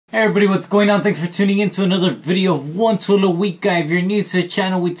Hey everybody, what's going on? Thanks for tuning in to another video of One Tool a Week, guy. If you're new to the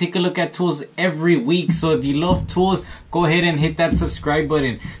channel, we take a look at tools every week. So if you love tools, go ahead and hit that subscribe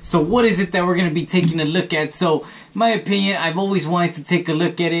button. So what is it that we're going to be taking a look at? So, my opinion, I've always wanted to take a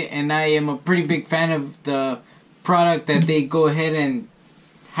look at it, and I am a pretty big fan of the product that they go ahead and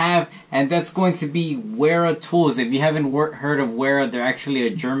have, and that's going to be Wera tools. If you haven't heard of Wera, they're actually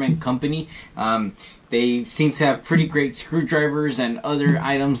a German company. They seem to have pretty great screwdrivers and other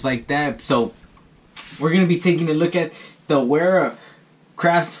items like that. So we're going to be taking a look at the Wera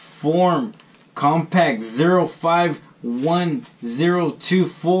Kraftform Kompakt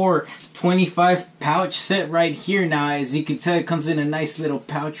 051024 25 pouch set right here. Now, as you can tell, it comes in a nice little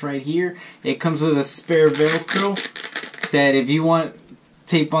pouch right here. It comes with a spare Velcro that if you want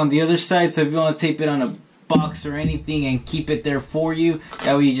tape on the other side, so if you want to tape it on a box or anything and keep it there for you,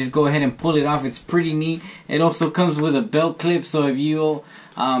 that way you just go ahead and pull it off. It's pretty neat. It also comes with a belt clip, so if you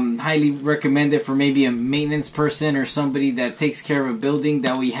highly recommend it for maybe a maintenance person or somebody that takes care of a building,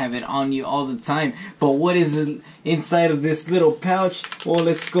 that way you have it on you all the time. But what is inside of this little pouch? Well,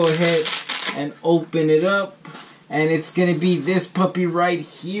 let's go ahead and open it up, and it's gonna be this puppy right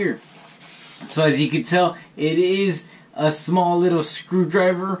here. So as you can tell, it is a small little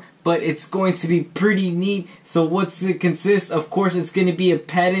screwdriver, but it's going to be pretty neat. So what's it consist? Of course, it's going to be a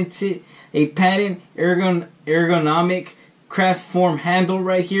patented ergonomic Kraftform handle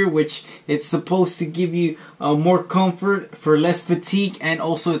right here, which it's supposed to give you more comfort for less fatigue, and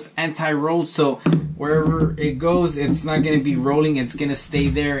also it's anti-roll, so wherever it goes, it's not going to be rolling. It's going to stay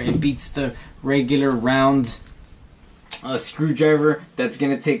there. It beats the regular round screwdriver that's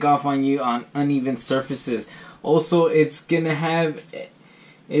going to take off on you on uneven surfaces. Also, it's gonna have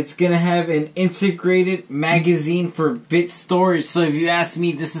an integrated magazine for bit storage. So if you ask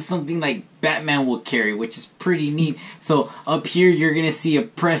me, this is something like Batman will carry, which is pretty neat. So up here, you're gonna see a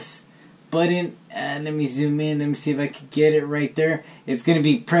press button. And let me zoom in. Let me see if I can get it right there. It's gonna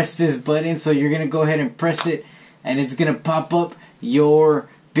be press this button. So you're gonna go ahead and press it, and it's gonna pop up your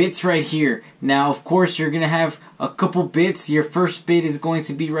bits right here. Now, of course, you're gonna have a couple bits. Your first bit is going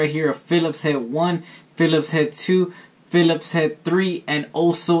to be right here, a Phillips head 1, Phillips head 2, Phillips head 3, and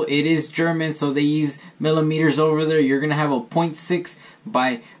also it is German, so they use millimeters over there. You're gonna have a 0.6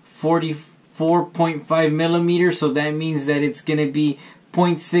 by 44.5 millimeters, so that means that it's gonna be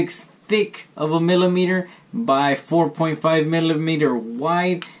 0.6 thick of a millimeter by 4.5 millimeter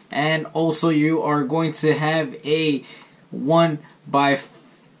wide, and also you are going to have a 1 by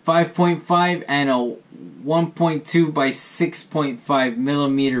 5.5 and a 1.2 by 6.5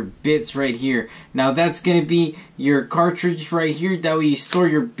 millimeter bits right here. Now that's going to be your cartridge right here. That way you store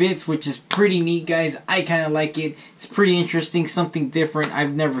your bits, which is pretty neat, guys. I kind of like it. It's pretty interesting, something different.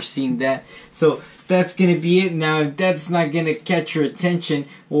 I've never seen that. So that's going to be it. Now, if that's not going to catch your attention,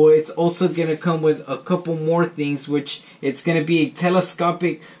 well, it's also going to come with a couple more things, which it's going to be a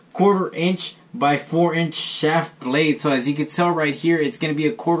telescopic 1/4 inch by 4 inch shaft blade. So as you can tell right here, it's going to be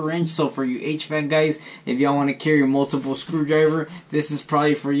a 1/4 inch. So for you HVAC guys, if y'all want to carry multiple screwdriver, this is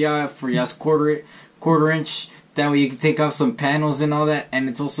probably for y'all's 1/4 inch. That way you can take off some panels and all that. And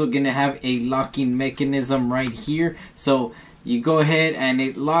it's also going to have a locking mechanism right here. So you go ahead and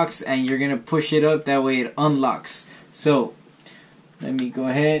it locks, and you're going to push it up. That way it unlocks. So let me go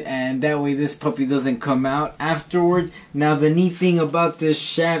ahead, and that way this puppy doesn't come out afterwards. Now the neat thing about this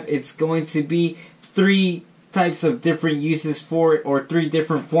shaft, it's going to be 3 types of different uses for it, or 3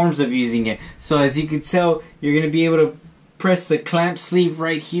 different forms of using it. So as you can tell, you're going to be able to press the clamp sleeve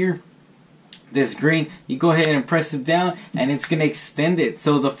right here. This green, you go ahead and press it down, and it's going to extend it.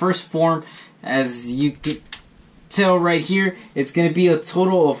 So the first form, as you can tell right here, it's going to be a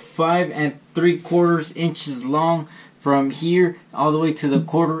total of 5 3/4 inches long, from here all the way to the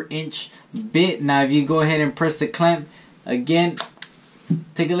 1/4 inch bit. Now if you go ahead and press the clamp again,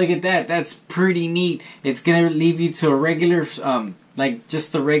 take a look at that. That's pretty neat. It's gonna leave you to a regular like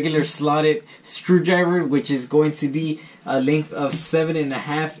just a regular slotted screwdriver, which is going to be a length of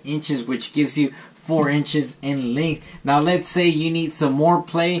 7.5 inches, which gives you 4 inches in length. Now let's say you need some more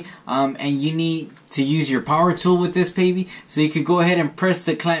play and you need to use your power tool with this baby, so you could go ahead and press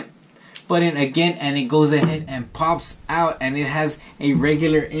the clamp button again, and it goes ahead and pops out, and it has a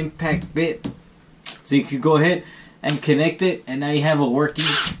regular impact bit, so you could go ahead and connect it, and now you have a working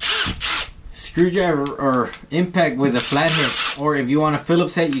screwdriver or impact with a flathead. Or if you want a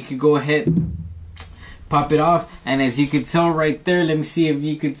Phillips head, you could go ahead, pop it off, and as you can tell right there, let me see if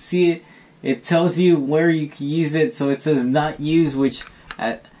you could see it, it tells you where you can use it. So it says not used, which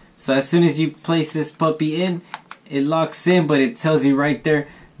so as soon as you place this puppy in, it locks in, but it tells you right there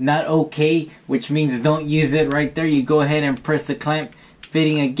not okay, which means don't use it right there. You go ahead and press the clamp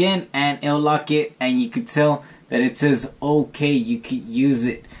fitting again, and it'll lock it, and you can tell that it says okay, you can use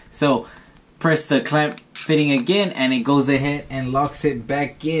it. So press the clamp fitting again, and it goes ahead and locks it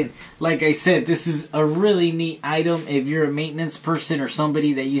back in. Like I said, this is a really neat item. If you're a maintenance person or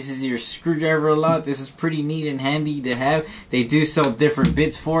somebody that uses your screwdriver a lot, this is pretty neat and handy to have. They do sell different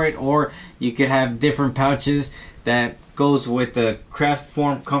bits for it, or you could have different pouches that goes with the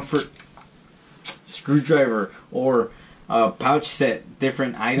Kraftform Comfort screwdriver, or pouch set,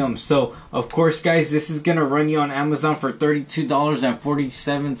 different items. So of course guys, this is gonna run you on Amazon for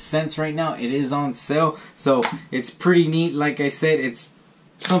 $32.47 right now. It is on sale, so it's pretty neat. Like I said, it's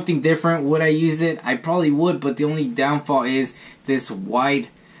something different. Would I use it? I probably would, but the only downfall is this wide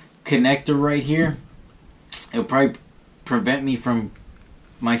connector right here. It'll probably prevent me from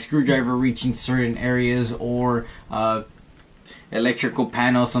my screwdriver reaching certain areas, or electrical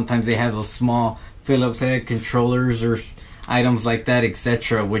panels. Sometimes they have those small Phillips head controllers or items like that,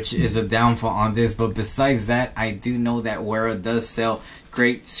 etc., which is a downfall on this. But besides that, I do know that Wera does sell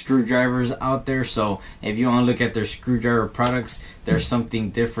great screwdrivers out there. So if you want to look at their screwdriver products, there's something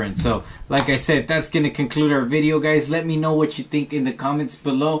different. So like I said, that's going to conclude our video, guys. Let me know what you think in the comments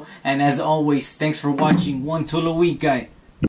below. And as always, thanks for watching. One tool a week, guys.